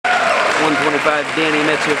125, Danny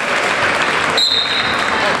Mitcheff.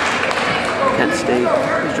 Kent State,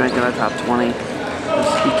 he's ranked in the top 20.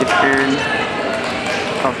 Mitcheff Eren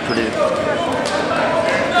of Purdue.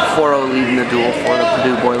 4-0 lead in the duel for the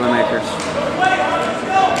Purdue Boilermakers.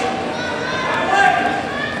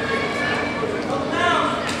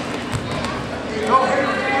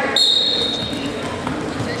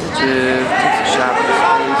 Mitcheff takes a shot with his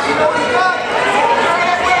face.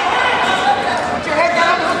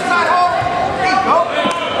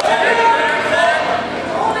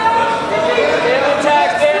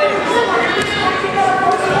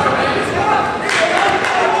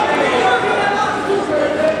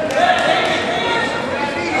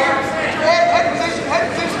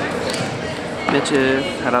 Mitcheff,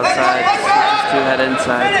 head outside, switches to head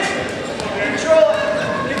inside.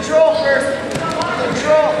 Control first.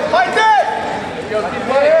 Control. Fight that! Go,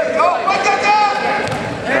 fight that down!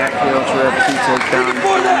 Back heel trip, 2 takedowns.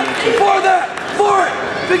 For that! For it!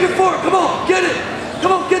 Big and forward, come on, get it!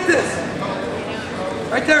 Come on, get this!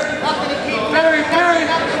 Right there. Bury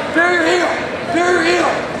your heel. Bury your heel.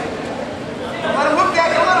 Let him hook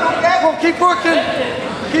that, don't let him hook that. Come on, keep working.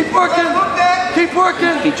 Keep working. Keep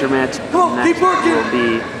working. Feature match next will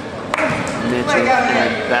be Mitcheff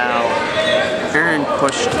and Bell. Eren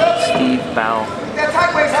pushed Steve Bell. It's a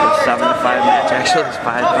 7-5 match. Actually, it's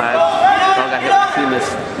 5-5. Bell got hit with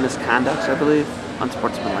 2 misconducts, I believe.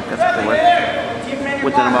 Unsportsmanlike, that's what they were.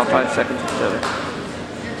 Within about 5 seconds of each other.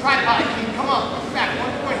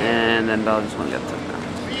 And then Bell just went to get took down.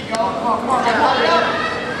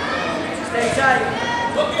 Stay tight.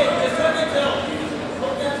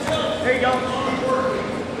 There you go.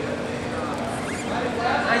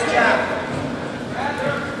 Nice job.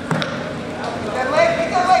 Keep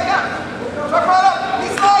that leg down. Truck right up.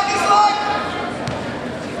 Knee slide.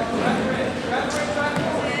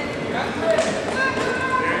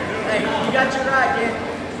 Hey, you got your ride, kid.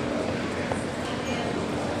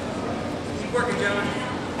 Keep working, gentlemen.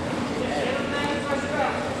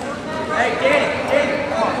 Hey, Danny.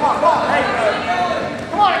 Come on. Hey.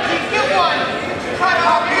 Come on, keep get one. Try to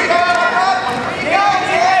help you.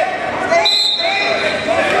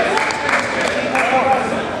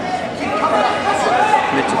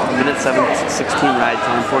 Mitcheff, minute 7:16 ride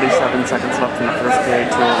time, 47 seconds left in the first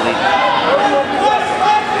period, 2-0 lead.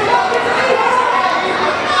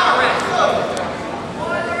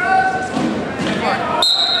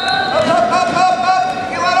 Up.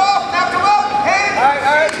 Get let off. Now come up. Hey. All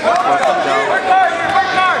right. Work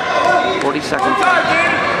hard. 40 seconds.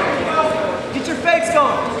 Get your fakes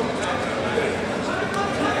going.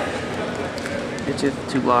 Mitcheff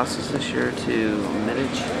 2 losses this year to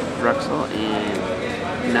Mitcheff, Drexel, and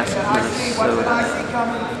Nessa, Minnesota.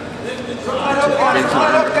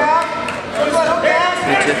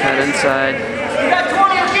 Mitcheff head inside.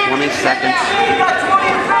 20 seconds.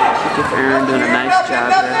 Mitcheff Eren doing a nice job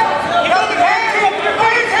there.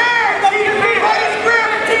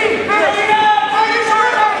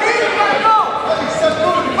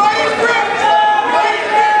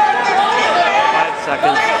 5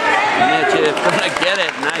 seconds. Mitcheff gonna get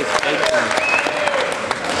it. Nice takedown.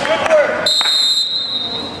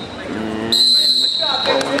 And Mitcheff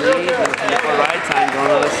for lead with more ride time going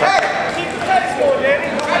to the second. Keep the pace going, Danny.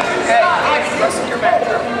 Hey, wrestle your back.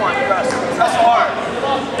 Come on, wrestle hard.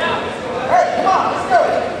 Hey, come on, let's go.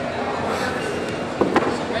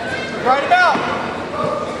 Ride him out.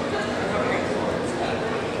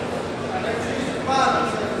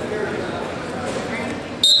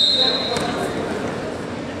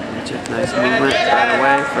 Mitcheff, nice movement right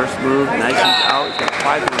away. First move, nice and out. He's got a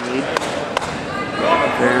 5-1 lead.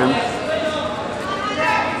 Eren.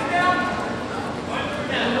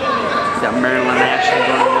 He's got Maryland action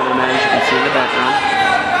going on the match, as you can see in the background.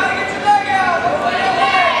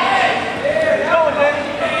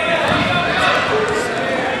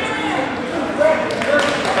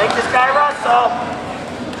 Make this guy Russell.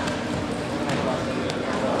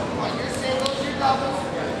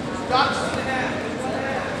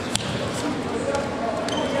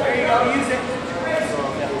 There you go, use it.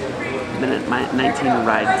 Minute 19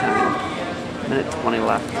 ride time. Minute 20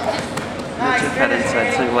 left. Mitcheff head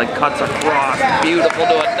inside, single leg cuts across. Beautiful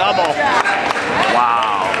to a double.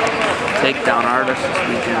 Wow. Takedown artist this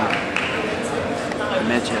weekend.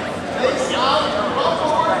 Mitcheff.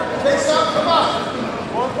 Come on.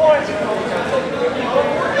 1 point.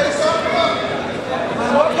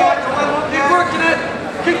 Keep working it.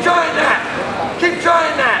 Keep trying that. Keep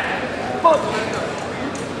trying that. Come on.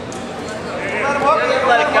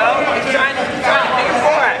 Let it go. He's trying to take it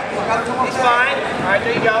for it. He's fine. All right,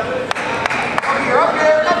 there you go. Up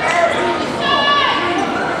here.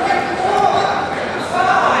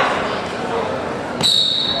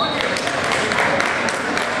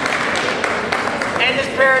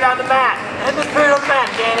 this period on the mat,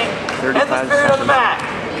 Danny. 35 End this period on the mat.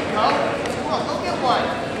 Come on, go get one.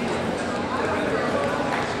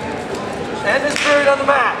 End this period on the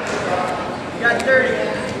mat. You got 30.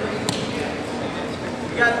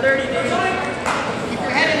 You got 30, dude. Keep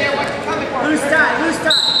your head in there. Watch you coming for. Loose tie, loose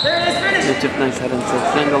tie. There it is, finish. Mitcheff, nice head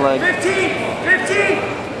inside single leg. 15, 15.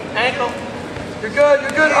 Ankle. You're good,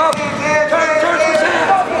 up. Turn, switch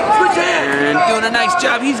hands. Switch hands. Eren doing a nice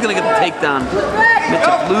job. He's going to get the takedown.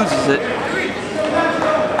 Mitcheff loses it.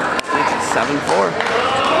 Makes it 7-4.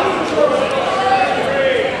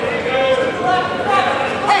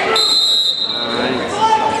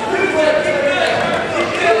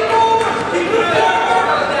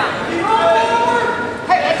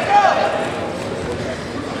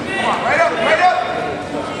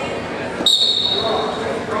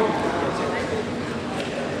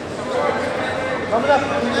 Coming up,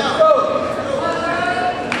 let's go.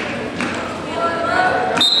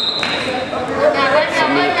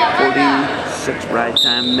 46 ride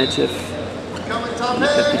time. Mitcheff,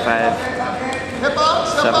 55.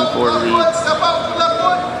 7-4 lead.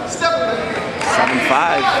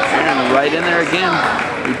 7-5. Eren right in there again.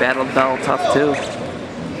 He battled Bell tough too.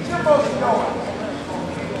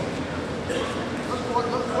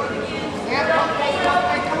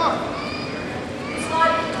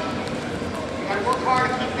 Work hard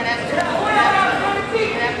to keep that attitude.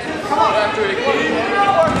 Come on. Keep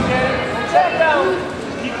working, Danny. Check down.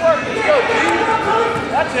 Keep working. Go, dude.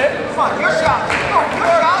 That's it. Come on, your shots.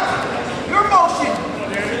 Your shots. Your motion.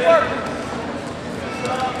 Keep working.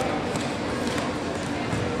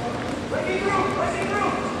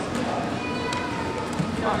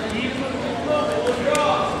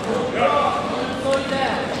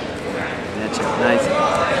 Mitcheff, nice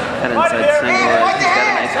head inside single leg. He's got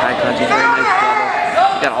a nice high punch. He's very nice double.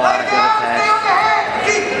 He's got a lot of good attacks.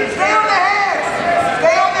 Stay on the hands.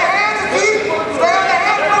 Stay on the hands, Keith. Stay on the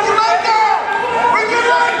hands. Bring your leg down. Bring your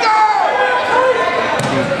leg down.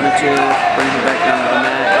 Mitcheff brings it back down to the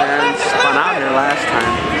mat. Eren spun out here last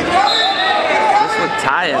time. This would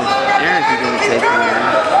tie him. Eren could get a takedown.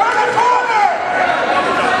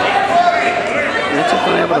 Mitcheff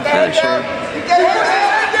been able to finish here.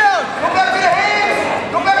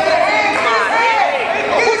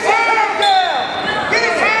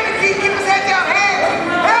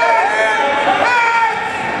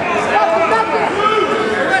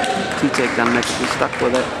 Takedown, Mitcheff is stuck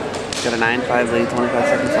with it. Got a 9-5 lead, 25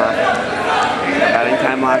 seconds left. Batting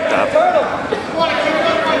time locked up.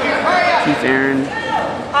 Keith Eren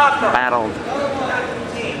battled.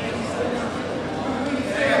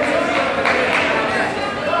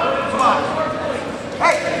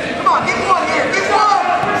 Hey, come on, get one here. Get one.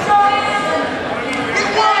 Get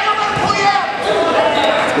one. I'm gonna pull you out.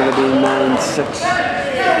 It's gonna be 9-6.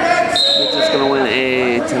 Mitcheff's gonna win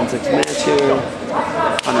a 10-6 match here.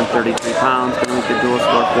 133 pounds, gonna make the dual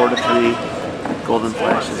score 4-3. Golden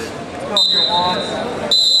flashes.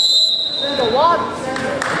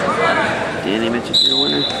 Danny Mitcheff, your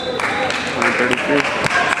winner. 133.